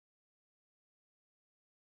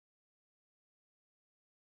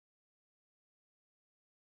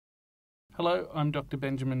Hello, I'm Dr.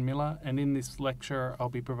 Benjamin Miller, and in this lecture I'll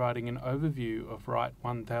be providing an overview of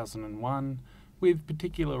WRIT1001 with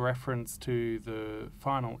particular reference to the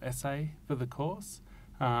final essay for the course,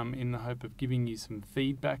 in the hope of giving you some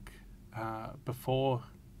feedback before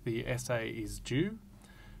the essay is due.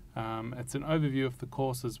 It's an overview of the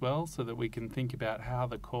course as well, so that we can think about how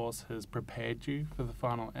the course has prepared you for the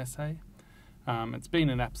final essay. It's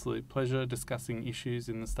been an absolute pleasure discussing issues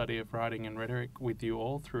in the study of writing and rhetoric with you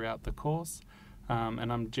all throughout the course,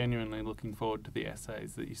 and I'm genuinely looking forward to the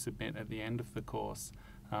essays that you submit at the end of the course,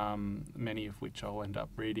 many of which I'll end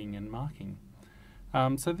up reading and marking.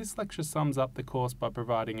 So this lecture sums up the course by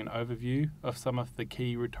providing an overview of some of the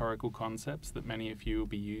key rhetorical concepts that many of you will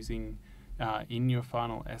be using in your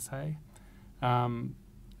final essay.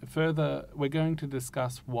 Further, we're going to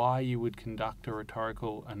discuss why you would conduct a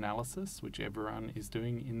rhetorical analysis, which everyone is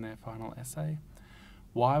doing in their final essay.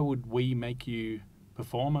 Why would we make you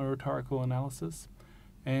perform a rhetorical analysis?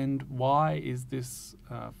 And why is this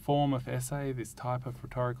form of essay, this type of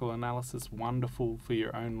rhetorical analysis, wonderful for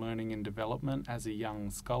your own learning and development as a young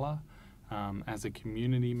scholar, as a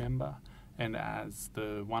community member, and as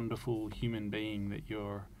the wonderful human being that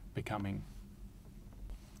you're becoming?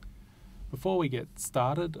 Before we get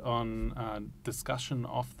started on discussion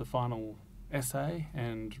of the final essay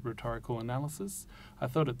and rhetorical analysis, I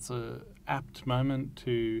thought it's an apt moment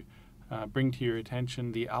to bring to your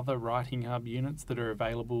attention the other Writing Hub units that are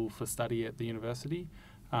available for study at the university.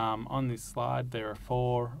 On this slide there are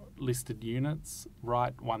 4 listed units.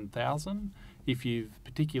 WRIT1000, if you've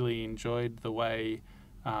particularly enjoyed the way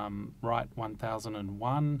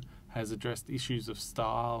WRIT1001 has addressed issues of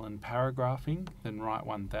style and paragraphing, then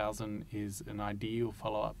WRIT1000 is an ideal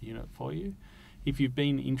follow-up unit for you. If you've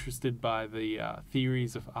been interested by the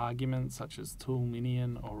theories of argument, such as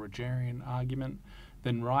Toole-Minian or Rogerian argument,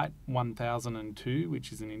 then WRIT1002,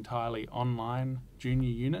 which is an entirely online junior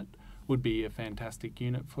unit, would be a fantastic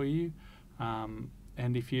unit for you.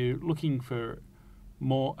 And if you're looking for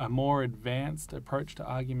a more advanced approach to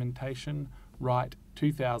argumentation,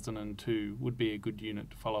 WRIT2002 would be a good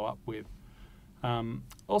unit to follow up with.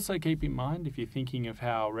 Also keep in mind, if you're thinking of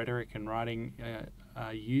how rhetoric and writing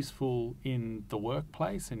are useful in the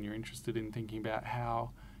workplace, and you're interested in thinking about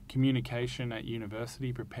how communication at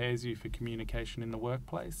university prepares you for communication in the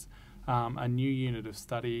workplace, a new unit of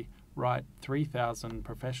study, WRIT3000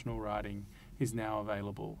 Professional Writing, is now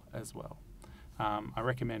available as well. I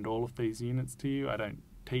recommend all of these units to you. I don't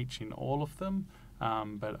teach in all of them,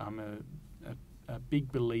 but I'm a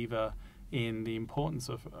big believer in the importance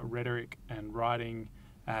of rhetoric and writing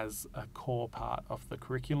as a core part of the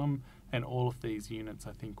curriculum, and all of these units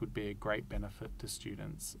I think would be a great benefit to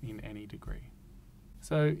students in any degree.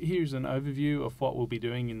 So here's an overview of what we'll be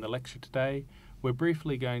doing in the lecture today. We're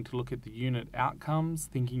briefly going to look at the unit outcomes,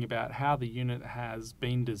 thinking about how the unit has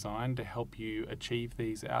been designed to help you achieve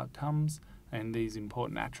these outcomes and these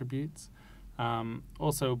important attributes.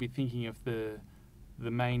 Also we'll be thinking of the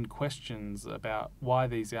main questions about why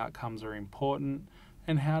these outcomes are important,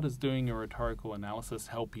 and how does doing a rhetorical analysis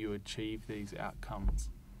help you achieve these outcomes.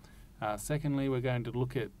 Secondly, we're going to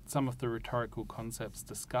look at some of the rhetorical concepts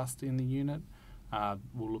discussed in the unit.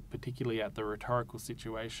 We'll look particularly at the rhetorical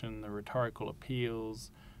situation, the rhetorical appeals,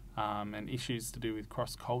 and issues to do with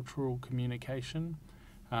cross-cultural communication.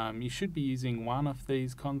 You should be using one of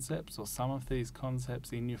these concepts or some of these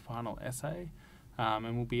concepts in your final essay,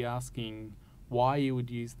 and we'll be asking why you would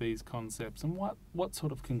use these concepts and what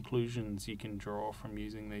sort of conclusions you can draw from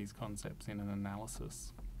using these concepts in an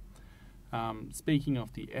analysis. Speaking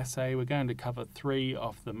of the essay, we're going to cover 3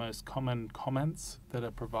 of the most common comments that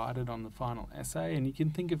are provided on the final essay, and you can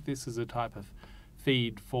think of this as a type of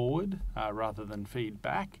feed forward rather than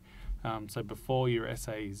feedback. So before your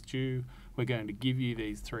essay is due, we're going to give you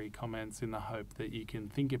these 3 comments in the hope that you can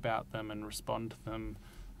think about them and respond to them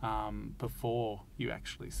before you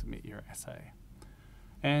actually submit your essay.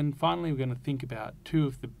 And finally, we're going to think about 2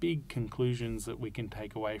 of the big conclusions that we can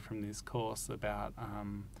take away from this course about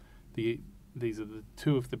these are the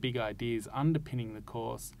 2 of the big ideas underpinning the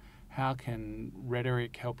course. How can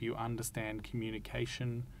rhetoric help you understand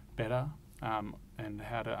communication better, and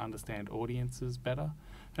how to understand audiences better?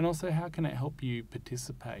 And also, how can it help you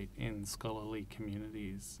participate in scholarly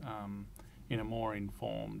communities in a more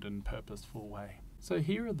informed and purposeful way? So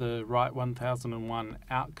here are the WRIT1001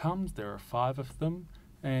 outcomes. There are 5 of them.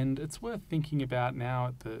 And it's worth thinking about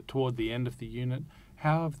now toward the end of the unit,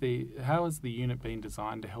 how has the unit been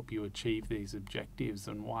designed to help you achieve these objectives,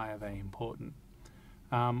 and why are they important?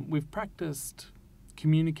 We've practiced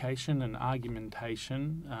communication and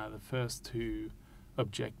argumentation, the first 2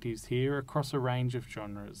 objectives here, across a range of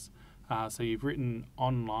genres. So you've written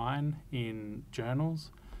online in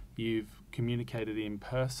journals, you've communicated in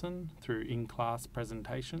person through in-class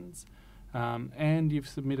presentations, and you've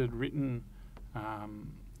submitted written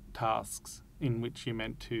tasks in which you're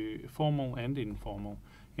meant to, formal and informal,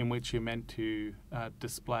 in which you're meant to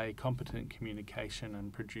display competent communication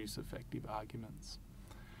and produce effective arguments.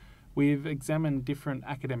 We've examined different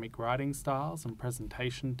academic writing styles and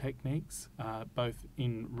presentation techniques, both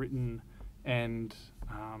in written and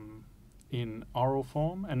in oral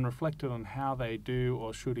form, and reflected on how they do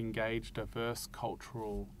or should engage diverse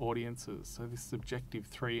cultural audiences. So this is objective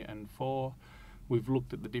 3 and 4. We've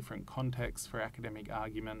looked at the different contexts for academic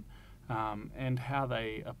argument and how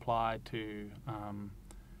they apply to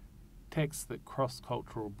texts that cross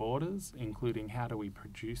cultural borders, including how do we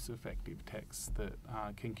produce effective texts that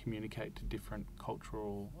can communicate to different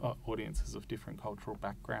cultural audiences of different cultural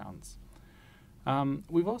backgrounds.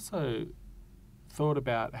 We've also thought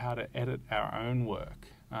about how to edit our own work.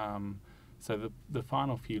 So the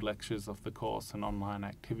final few lectures of the course and online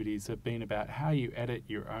activities have been about how you edit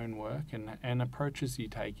your own work and approaches you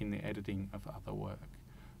take in the editing of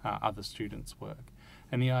other students' work.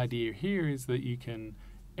 And the idea here is that you can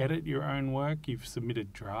edit your own work. You've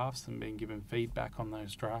submitted drafts and been given feedback on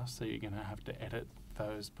those drafts, so you're going to have to edit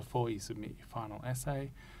those before you submit your final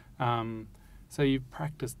essay. So you've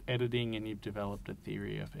practiced editing and you've developed a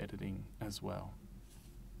theory of editing as well.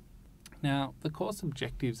 Now, the course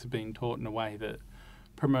objectives have been taught in a way that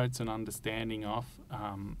promotes an understanding of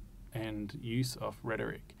and use of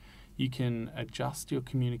rhetoric. You can adjust your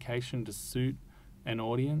communication to suit an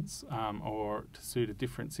audience or to suit a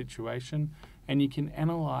different situation, and you can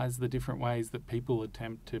analyse the different ways that people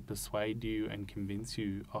attempt to persuade you and convince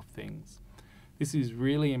you of things. This is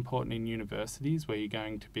really important in universities where you're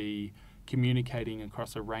going to be communicating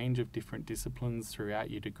across a range of different disciplines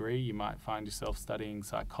throughout your degree. You might find yourself studying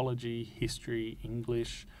psychology, history,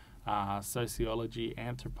 English, sociology,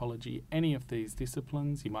 anthropology, any of these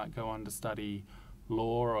disciplines. You might go on to study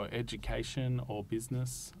law or education or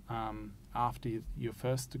business after your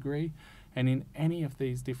first degree. And in any of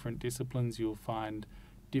these different disciplines, you'll find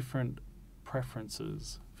different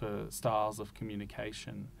preferences for styles of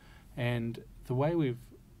communication. And the way we've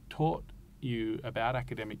taught you about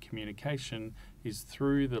academic communication is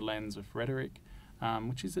through the lens of rhetoric,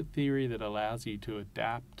 which is a theory that allows you to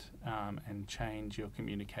adapt and change your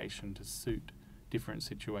communication to suit different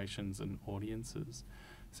situations and audiences.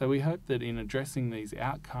 So we hope that in addressing these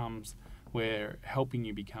outcomes, we're helping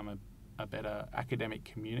you become a better academic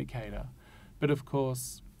communicator. But of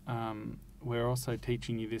course, we're also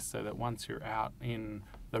teaching you this so that once you're out in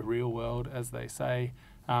the real world, as they say,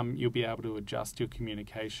 you'll be able to adjust your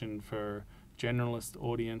communication for generalist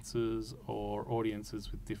audiences or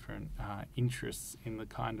audiences with different interests in the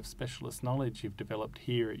kind of specialist knowledge you've developed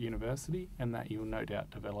here at university and that you'll no doubt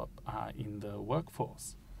develop in the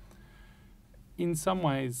workforce. In some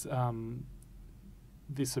ways,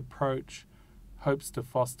 this approach hopes to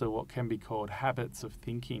foster what can be called habits of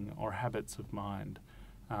thinking or habits of mind.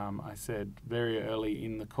 I said very early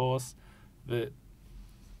in the course that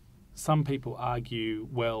some people argue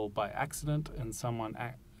well by accident and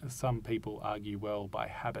some people argue well by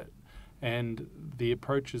habit. And the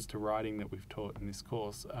approaches to writing that we've taught in this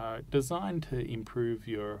course are designed to improve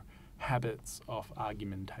your habits of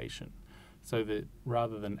argumentation, so that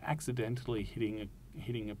rather than accidentally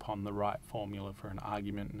hitting upon the right formula for an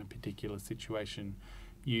argument in a particular situation,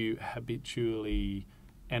 you habitually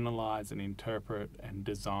analyze and interpret and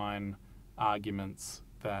design arguments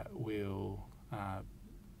that will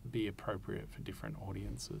be appropriate for different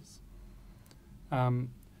audiences.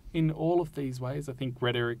 In all of these ways, I think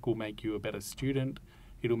rhetoric will make you a better student,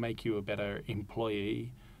 it'll make you a better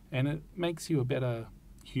employee, and it makes you a better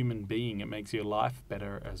human being. It makes your life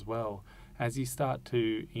better as well, as you start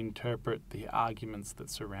to interpret the arguments that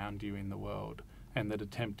surround you in the world and that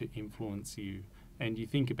attempt to influence you, and you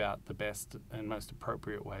think about the best and most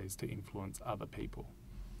appropriate ways to influence other people.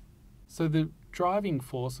 So the driving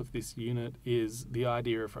force of this unit is the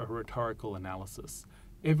idea of a rhetorical analysis.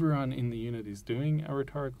 Everyone in the unit is doing a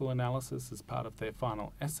rhetorical analysis as part of their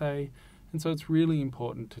final essay, and so it's really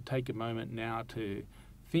important to take a moment now to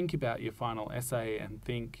think about your final essay and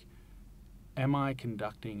think, am I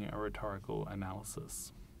conducting a rhetorical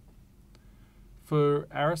analysis? For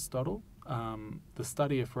Aristotle, the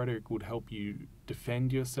study of rhetoric would help you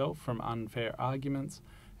defend yourself from unfair arguments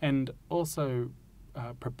and also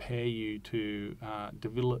prepare you to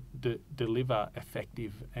deliver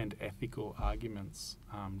effective and ethical arguments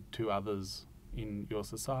to others in your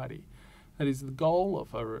society. That is, the goal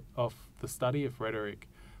of the study of rhetoric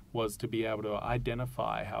was to be able to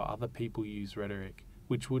identify how other people use rhetoric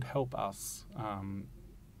which would help us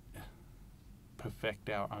perfect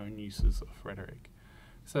our own uses of rhetoric.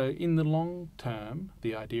 So in the long term,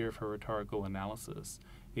 the idea of a rhetorical analysis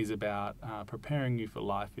is about preparing you for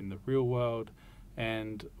life in the real world,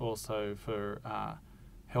 and also for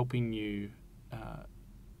helping you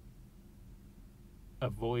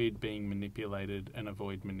avoid being manipulated and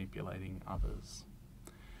avoid manipulating others.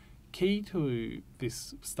 Key to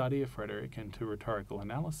this study of rhetoric and to rhetorical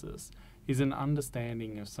analysis is an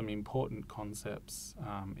understanding of some important concepts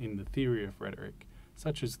in the theory of rhetoric,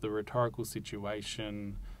 such as the rhetorical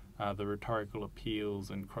situation, the rhetorical appeals,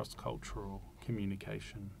 and cross-cultural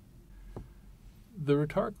communication. The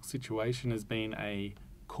rhetorical situation has been a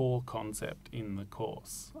core concept in the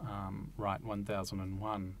course,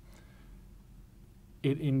 WRIT1001.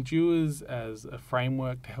 It endures as a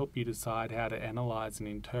framework to help you decide how to analyse and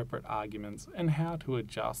interpret arguments and how to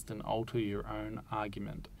adjust and alter your own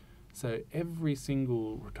argument. So every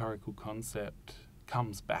single rhetorical concept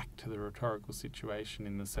comes back to the rhetorical situation,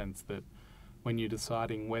 in the sense that when you're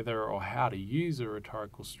deciding whether or how to use a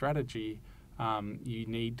rhetorical strategy, you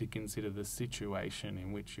need to consider the situation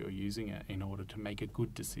in which you're using it in order to make a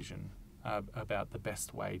good decision about the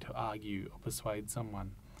best way to argue or persuade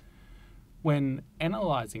someone. When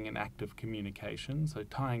analysing an act of communication, so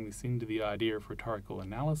tying this into the idea of rhetorical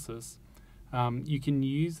analysis, you can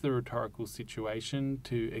use the rhetorical situation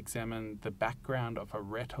to examine the background of a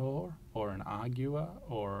rhetor or an arguer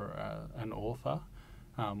or an author,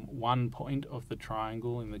 one point of the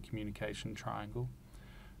triangle in the communication triangle.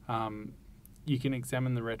 You can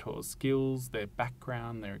examine the rhetor's skills, their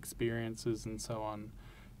background, their experiences, and so on,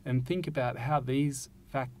 and think about how these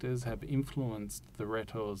factors have influenced the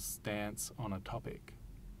rhetor's stance on a topic.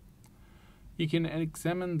 You can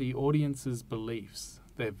examine the audience's beliefs,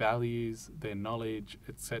 their values, their knowledge,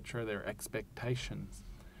 etc., their expectations.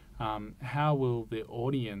 How will the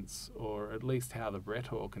audience, or at least how the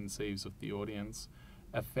rhetor conceives of the audience,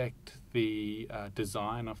 affect the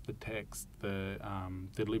design of the text, the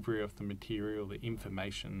delivery of the material, the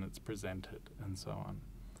information that's presented, and so on.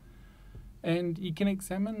 And you can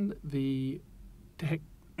examine the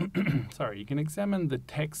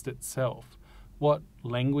text itself. What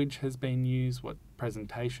language has been used, what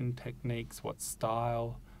presentation techniques, what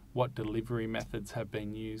style, what delivery methods have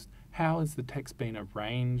been used, how has the text been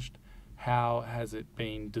arranged, how has it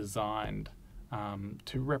been designed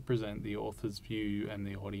to represent the author's view and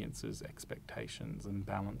the audience's expectations, and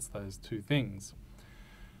balance those two things.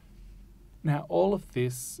 Now, all of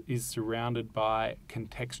this is surrounded by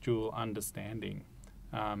contextual understanding,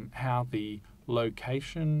 how the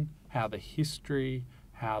location, how the history,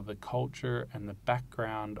 how the culture and the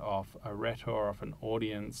background of a rhetor, of an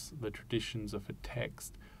audience, the traditions of a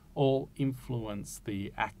text, all influence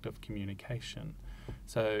the act of communication.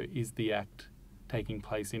 So is the act taking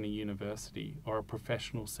place in a university or a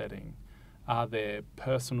professional setting? Are there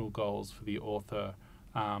personal goals for the author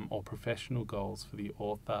or professional goals for the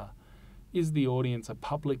author? Is the audience a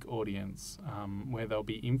public audience where they'll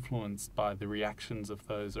be influenced by the reactions of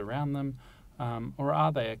those around them? Or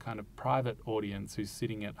are they a kind of private audience who's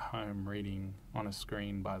sitting at home reading on a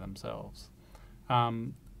screen by themselves?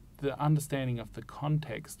 The understanding of the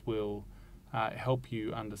context will help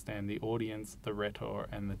you understand the audience, the rhetor,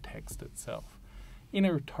 and the text itself. In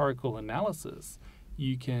a rhetorical analysis,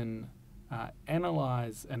 you can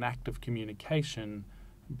analyse an act of communication,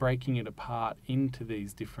 breaking it apart into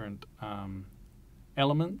these different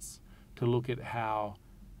elements to look at how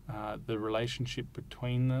the relationship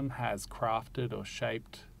between them has crafted or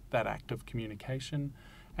shaped that act of communication.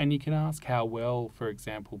 And you can ask how well, for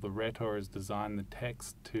example, the rhetor has designed the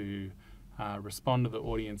text to respond to the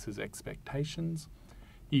audience's expectations.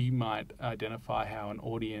 You might identify how an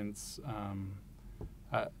audience,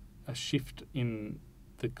 a shift in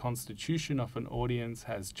the constitution of an audience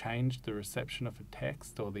has changed the reception of a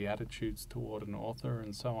text or the attitudes toward an author,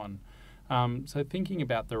 and so on. So thinking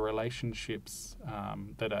about the relationships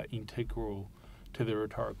that are integral to the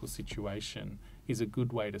rhetorical situation is a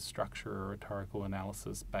good way to structure a rhetorical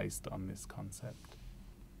analysis based on this concept.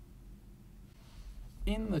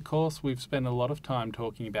 In the course, we've spent a lot of time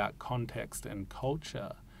talking about context and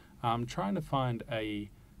culture, trying to find a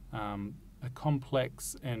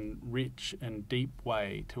complex and rich and deep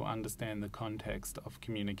way to understand the context of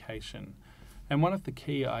communication. And one of the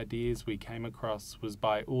key ideas we came across was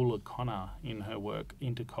by Ulla Connor in her work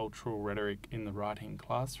Intercultural Rhetoric in the Writing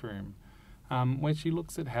Classroom, where she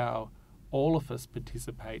looks at how all of us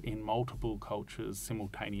participate in multiple cultures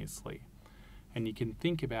simultaneously. And you can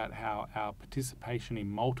think about how our participation in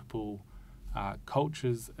multiple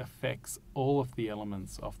cultures affects all of the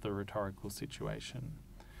elements of the rhetorical situation.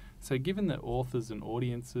 So given that authors and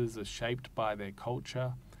audiences are shaped by their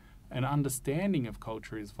culture, an understanding of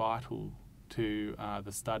culture is vital to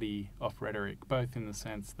the study of rhetoric, both in the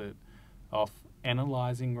sense that of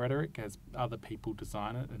analysing rhetoric as other people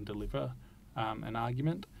design it and deliver an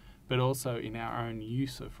argument, but also in our own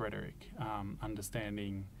use of rhetoric,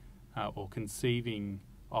 understanding or conceiving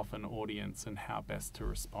of an audience and how best to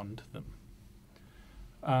respond to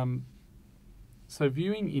them. So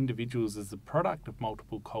viewing individuals as a product of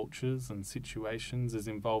multiple cultures and situations as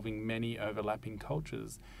involving many overlapping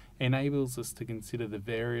cultures enables us to consider the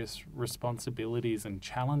various responsibilities and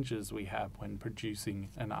challenges we have when producing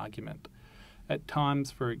an argument. At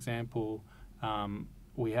times, for example,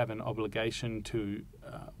 we have an obligation to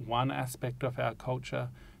one aspect of our culture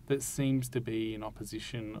that seems to be in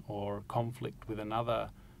opposition or conflict with another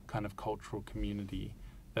kind of cultural community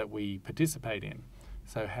that we participate in.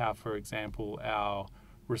 So how, for example, our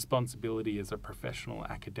responsibility as a professional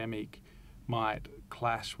academic might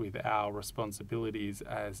clash with our responsibilities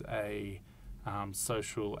as a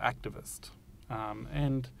social activist.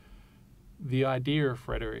 And the idea of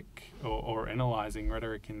rhetoric or analysing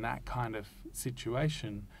rhetoric in that kind of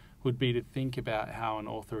situation would be to think about how an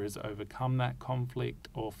author has overcome that conflict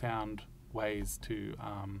or found ways to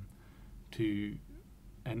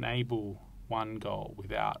enable one goal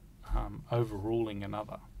without overruling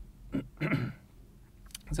another.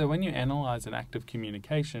 So when you analyse an act of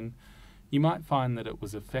communication, you might find that it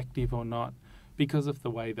was effective or not because of the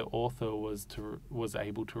way the author was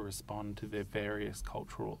able to respond to their various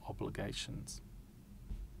cultural obligations.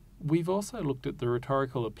 We've also looked at the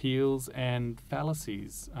rhetorical appeals and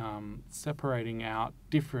fallacies, separating out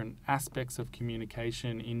different aspects of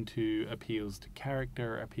communication into appeals to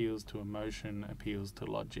character, appeals to emotion, appeals to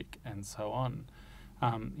logic, and so on.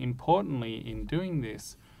 Importantly, in doing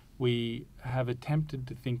this, we have attempted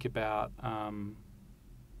to think about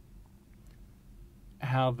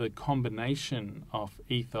how the combination of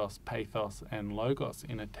ethos, pathos, and logos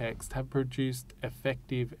in a text have produced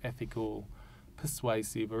effective, ethical,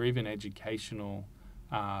 persuasive, or even educational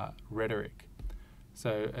rhetoric.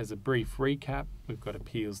 So as a brief recap, we've got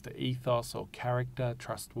appeals to ethos or character,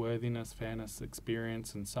 trustworthiness, fairness,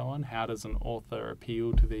 experience, and so on. How does an author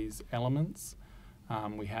appeal to these elements?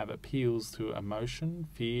 We have appeals to emotion,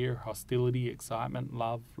 fear, hostility, excitement,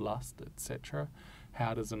 love, lust, etc.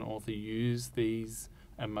 How does an author use these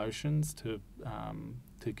emotions to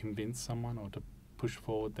convince someone or to push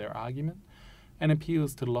forward their argument? And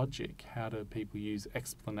appeals to logic. How do people use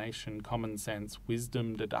explanation, common sense,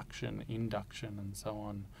 wisdom, deduction, induction, and so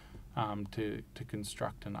on to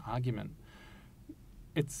construct an argument?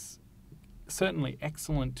 It's certainly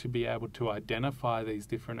excellent to be able to identify these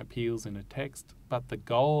different appeals in a text, but the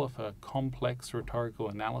goal of a complex rhetorical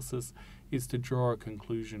analysis is to draw a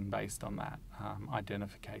conclusion based on that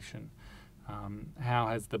identification. How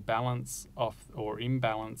has the balance of or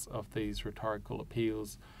imbalance of these rhetorical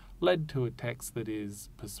appeals led to a text that is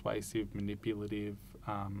persuasive, manipulative,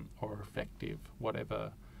 or effective,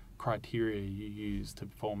 whatever criteria you use to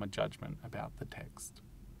form a judgment about the text?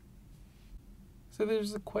 So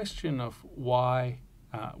there's a question of why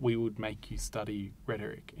we would make you study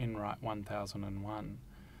rhetoric in WRIT1001.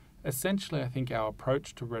 Essentially, I think our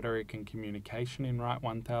approach to rhetoric and communication in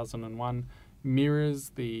WRIT1001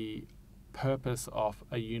 mirrors the purpose of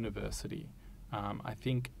a university. I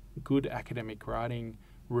think good academic writing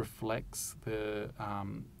reflects the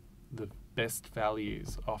best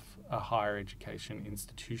values of a higher education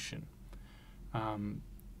institution.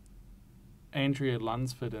 Andrea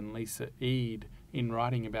Lunsford and Lisa Eade, in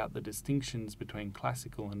writing about the distinctions between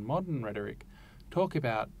classical and modern rhetoric, talk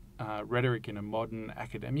about rhetoric in a modern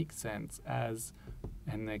academic sense as,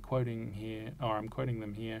 and they're quoting here, or I'm quoting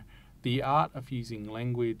them here, the art of using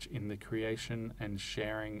language in the creation and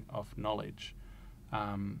sharing of knowledge.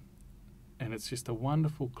 And it's just a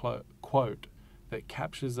wonderful quote that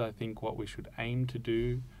captures, I think, what we should aim to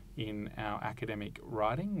do in our academic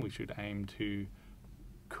writing. We should aim to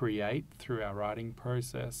create through our writing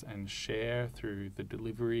process and share through the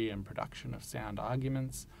delivery and production of sound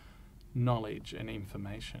arguments, knowledge and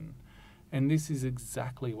information. And this is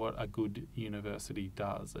exactly what a good university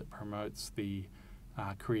does. It promotes the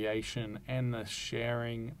creation and the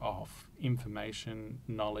sharing of information,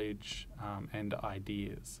 knowledge, and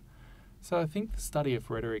ideas. So I think the study of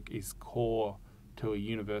rhetoric is core to a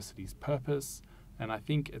university's purpose, and I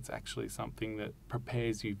think it's actually something that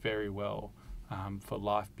prepares you very well for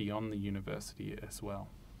life beyond the university as well.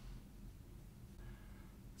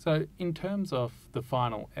 So in terms of the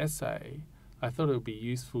final essay, I thought it would be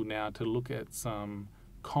useful now to look at some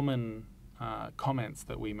common comments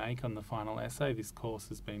that we make on the final essay. This course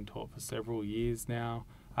has been taught for several years now.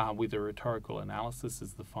 with a rhetorical analysis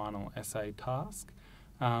as the final essay task.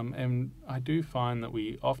 And I do find that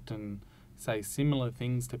we often say similar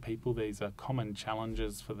things to people. These are common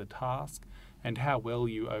challenges for the task, and how well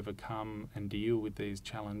you overcome and deal with these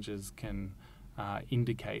challenges can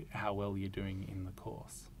indicate how well you're doing in the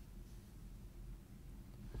course.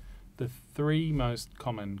 The three most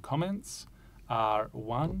common comments are: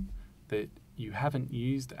 1, that you haven't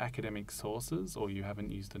used academic sources, or you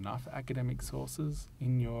haven't used enough academic sources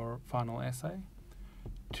in your final essay.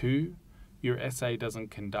 2, your essay doesn't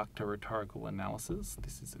conduct a rhetorical analysis.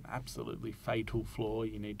 This is an absolutely fatal flaw.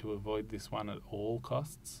 You need to avoid this one at all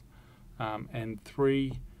costs. And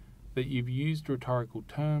 3, that you've used rhetorical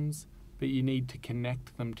terms, but you need to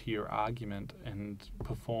connect them to your argument and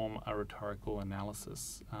perform a rhetorical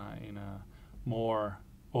analysis in a more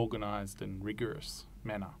organised and rigorous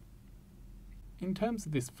manner. In terms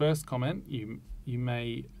of this first comment, you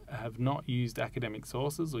may have not used academic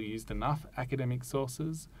sources or used enough academic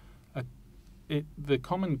sources. The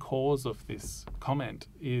common cause of this comment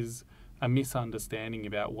is a misunderstanding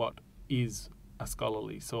about what is a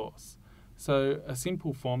scholarly source. So a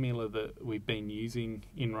simple formula that we've been using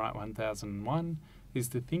in WRIT1001 is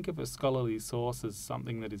to think of a scholarly source as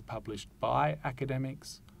something that is published by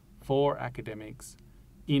academics, for academics,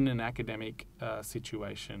 in an academic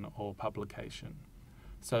situation or publication.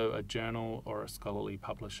 So a journal or a scholarly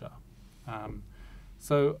publisher.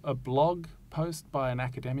 So a blog post by an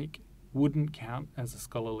academic wouldn't count as a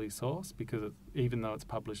scholarly source, because even though it's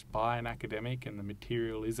published by an academic and the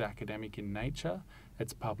material is academic in nature,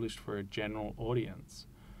 it's published for a general audience.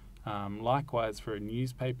 Likewise, for a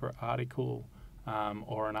newspaper article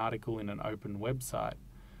or an article in an open website.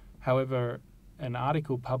 However, an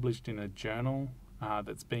article published in a journal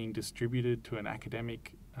that's being distributed to an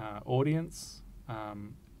academic audience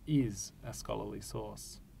is a scholarly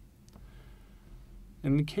source.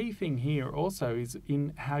 And the key thing here also is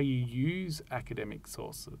in how you use academic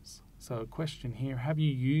sources. So a question here: have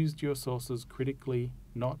you used your sources critically,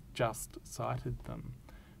 not just cited them?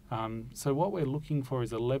 So what we're looking for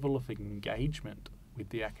is a level of engagement with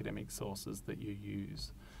the academic sources that you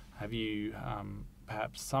use. Have you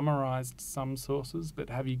perhaps summarised some sources, but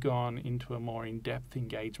have you gone into a more in-depth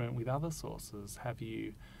engagement with other sources? Have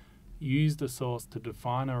you used a source to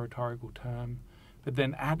define a rhetorical term, but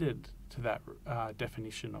then added to that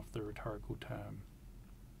definition of the rhetorical term,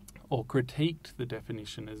 or critiqued the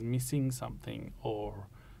definition as missing something or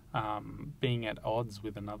being at odds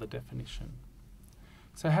with another definition?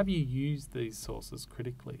 So have you used these sources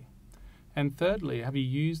critically? And thirdly, have you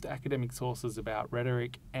used academic sources about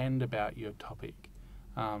rhetoric and about your topic?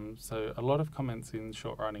 So a lot of comments in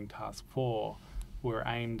Short Writing Task 4 were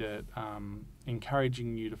aimed at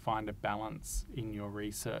encouraging you to find a balance in your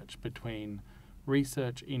research between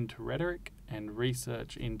research into rhetoric and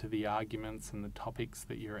research into the arguments and the topics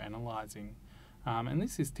that you're analysing. And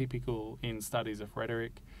this is typical in studies of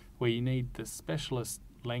rhetoric, where you need the specialist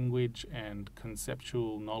language and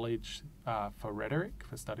conceptual knowledge for rhetoric,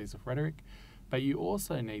 for studies of rhetoric, but you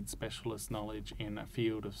also need specialist knowledge in a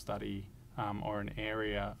field of study or an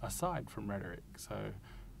area aside from rhetoric. So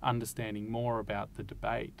understanding more about the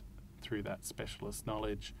debate through that specialist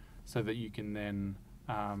knowledge, so that you can then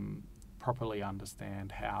properly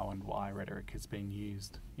understand how and why rhetoric has been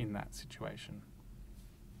used in that situation.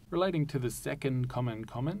 Relating to the second common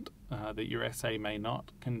comment, that your essay may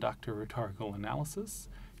not conduct a rhetorical analysis,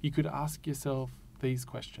 you could ask yourself these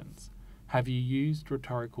questions. Have you used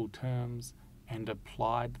rhetorical terms and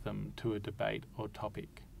applied them to a debate or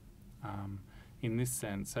topic? In this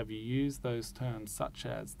sense, have you used those terms such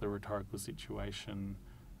as the rhetorical situation,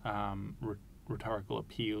 rhetorical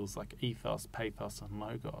appeals like ethos, pathos, and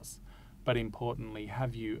logos? But importantly,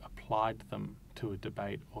 have you applied them to a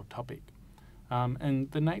debate or topic? And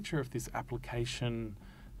the nature of this application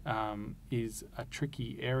is a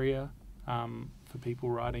tricky area for people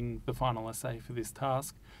writing the final essay for this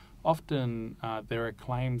task. Often there are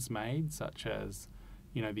claims made, such as,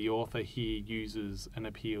 the author here uses an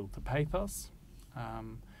appeal to pathos,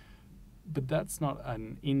 but that's not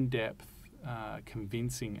an in-depth,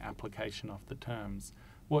 convincing application of the terms.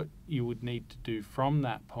 What you would need to do from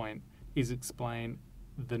that point is explain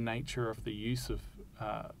the nature of the use of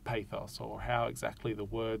pathos, or how exactly the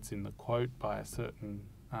words in the quote by a certain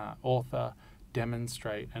author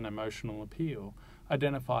demonstrate an emotional appeal.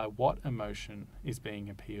 Identify what emotion is being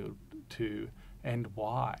appealed to and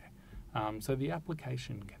why. So the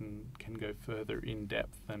application can go further in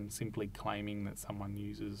depth than simply claiming that someone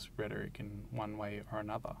uses rhetoric in one way or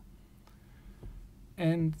another.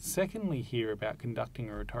 And secondly here, about conducting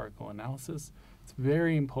a rhetorical analysis, It's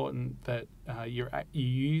very important that you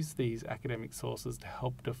use these academic sources to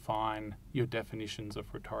help define your definitions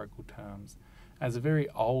of rhetorical terms. As a very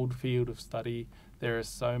old field of study, there are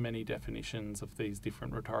so many definitions of these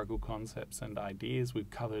different rhetorical concepts and ideas. We've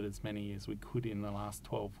covered as many as we could in the last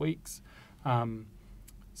 12 weeks.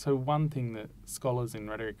 So one thing that scholars in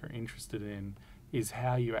rhetoric are interested in is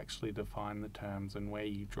how you actually define the terms and where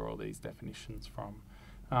you draw these definitions from.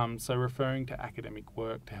 So referring to academic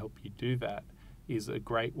work to help you do that is a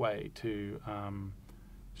great way to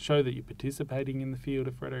show that you're participating in the field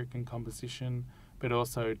of rhetoric and composition, but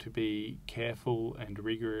also to be careful and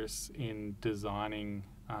rigorous in designing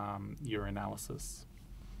your analysis.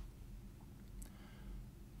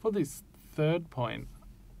 For this third point,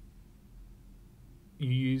 you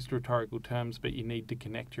used rhetorical terms, but you need to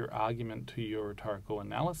connect your argument to your rhetorical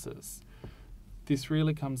analysis. This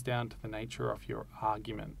really comes down to the nature of your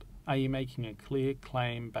argument. Are you making a clear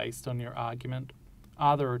claim based on your argument?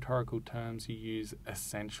 Are the rhetorical terms you use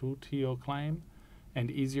essential to your claim? And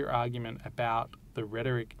is your argument about the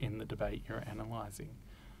rhetoric in the debate you're analysing?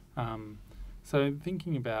 So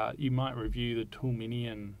thinking about, you might review the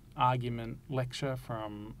Toulminian argument lecture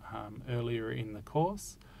from earlier in the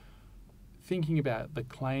course. Thinking about the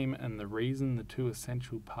claim and the reason, the two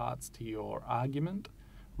essential parts to your argument.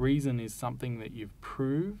 Reason is something that you've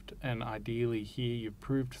proved, and ideally here you've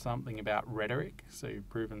proved something about rhetoric, so you've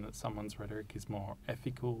proven that someone's rhetoric is more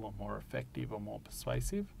ethical or more effective or more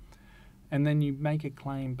persuasive. And then you make a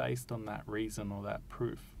claim based on that reason or that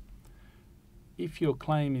proof. If your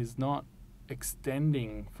claim is not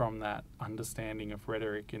extending from that understanding of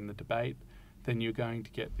rhetoric in the debate, then you're going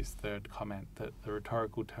to get this third comment that the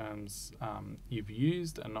rhetorical terms you've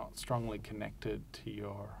used are not strongly connected to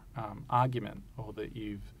your argument, or that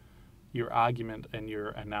your argument and your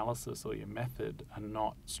analysis or your method are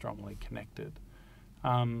not strongly connected.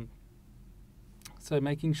 So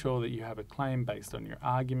making sure that you have a claim based on your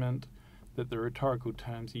argument, that the rhetorical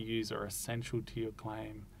terms you use are essential to your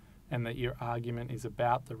claim, and that your argument is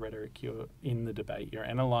about the rhetoric you're in the debate you're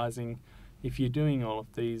analysing. If you're doing all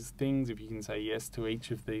of these things, if you can say yes to each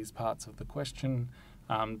of these parts of the question,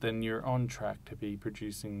 then you're on track to be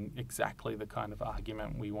producing exactly the kind of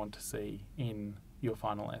argument we want to see in your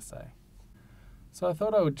final essay. So I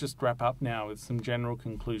thought I would just wrap up now with some general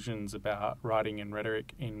conclusions about writing and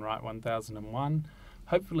rhetoric in WRIT1001.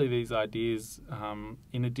 Hopefully these ideas,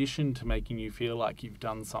 in addition to making you feel like you've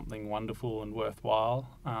done something wonderful and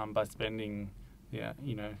worthwhile by spending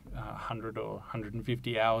 100 or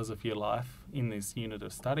 150 hours of your life in this unit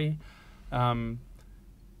of study. In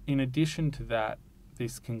addition to that,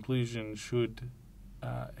 this conclusion should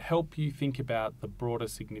help you think about the broader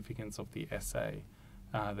significance of the essay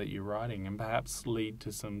that you're writing, and perhaps lead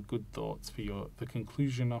to some good thoughts for the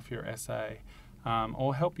conclusion of your essay,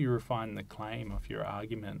 or help you refine the claim of your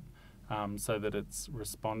argument so that it's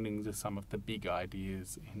responding to some of the big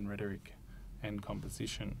ideas in rhetoric and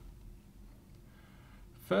composition.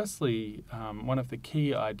 Firstly, one of the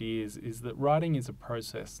key ideas is that writing is a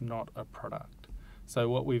process, not a product. So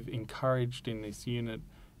what we've encouraged in this unit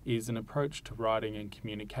is an approach to writing and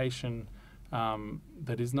communication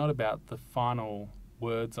that is not about the final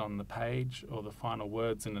words on the page or the final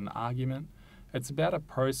words in an argument. It's about a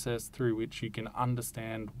process through which you can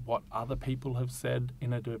understand what other people have said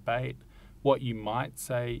in a debate, what you might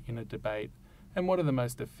say in a debate, and what are the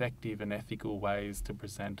most effective and ethical ways to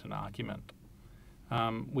present an argument.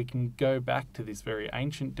 We can go back to this very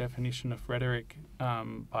ancient definition of rhetoric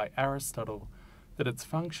by Aristotle, that its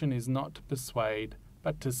function is not to persuade,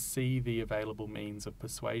 but to see the available means of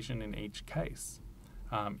persuasion in each case.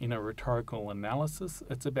 In a rhetorical analysis,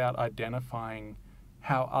 it's about identifying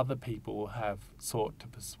how other people have sought to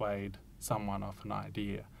persuade someone of an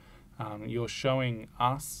idea. You're showing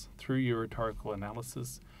us, through your rhetorical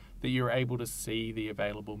analysis, that you're able to see the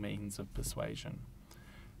available means of persuasion.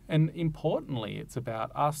 And importantly, it's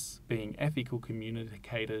about us being ethical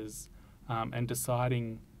communicators and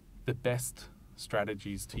deciding the best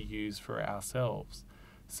strategies to use for ourselves.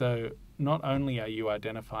 So not only are you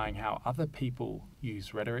identifying how other people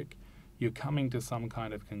use rhetoric, you're coming to some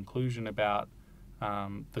kind of conclusion about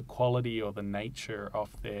the quality or the nature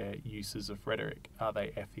of their uses of rhetoric. Are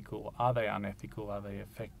they ethical? Are they unethical? Are they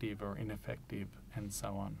effective or ineffective? And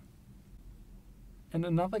so on. And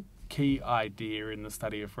another key idea in the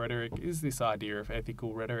study of rhetoric is this idea of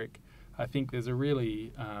ethical rhetoric. I think there's a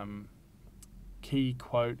really key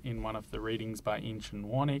quote in one of the readings by Inch and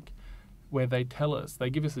Warnick where they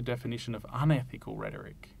give us a definition of unethical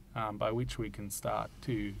rhetoric by which we can start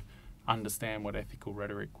to understand what ethical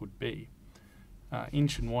rhetoric would be.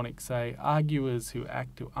 Inch and Warnick say, arguers who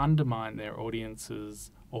act to undermine their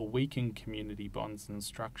audience's or weaken community bonds and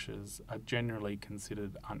structures are generally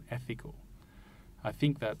considered unethical. I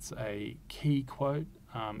think that's a key quote.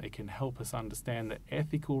 It can help us understand that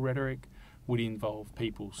ethical rhetoric would involve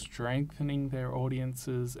people strengthening their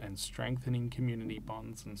audiences and strengthening community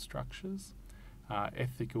bonds and structures.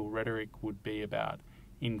 Ethical rhetoric would be about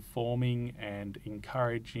informing and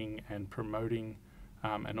encouraging and promoting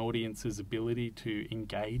an audience's ability to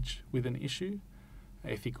engage with an issue.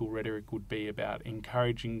 Ethical rhetoric would be about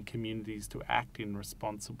encouraging communities to act in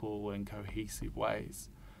responsible and cohesive ways.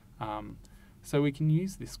 So we can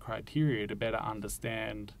use this criteria to better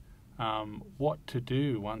understand what to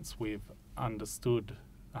do once we've understood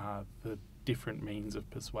the different means of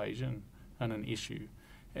persuasion on an issue.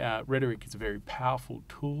 Rhetoric is a very powerful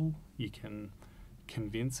tool. You can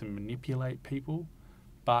convince and manipulate people,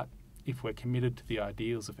 but if we're committed to the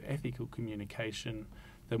ideals of ethical communication,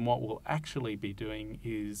 then what we'll actually be doing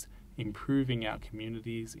is improving our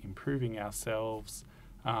communities, improving ourselves,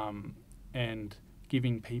 and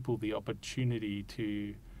giving people the opportunity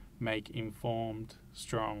to make informed,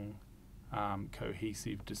 strong,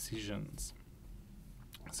 cohesive decisions.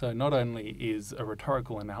 So not only is a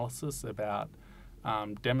rhetorical analysis about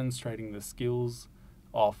demonstrating the skills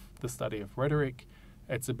of the study of rhetoric,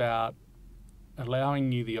 it's about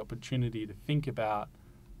allowing you the opportunity to think about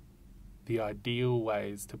the ideal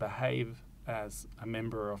ways to behave as a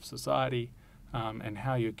member of society, and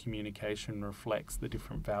how your communication reflects the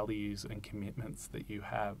different values and commitments that you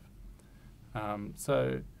have.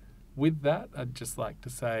 So with that, I'd just like to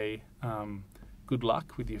say good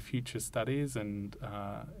luck with your future studies and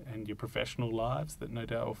your professional lives that no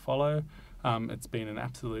doubt will follow. It's been an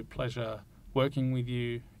absolute pleasure working with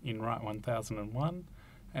you in WRIT1001,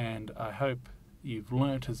 and I hope you've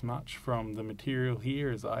learnt as much from the material here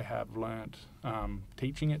as I have learnt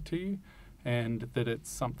teaching it to you, and that it's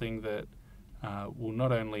something that will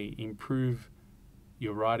not only improve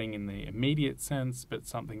your writing in the immediate sense, but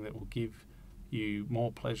something that will give you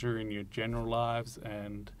more pleasure in your general lives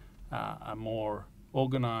and a more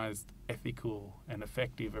organised, ethical and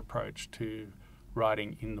effective approach to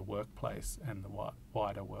writing in the workplace and the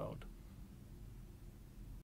wider world.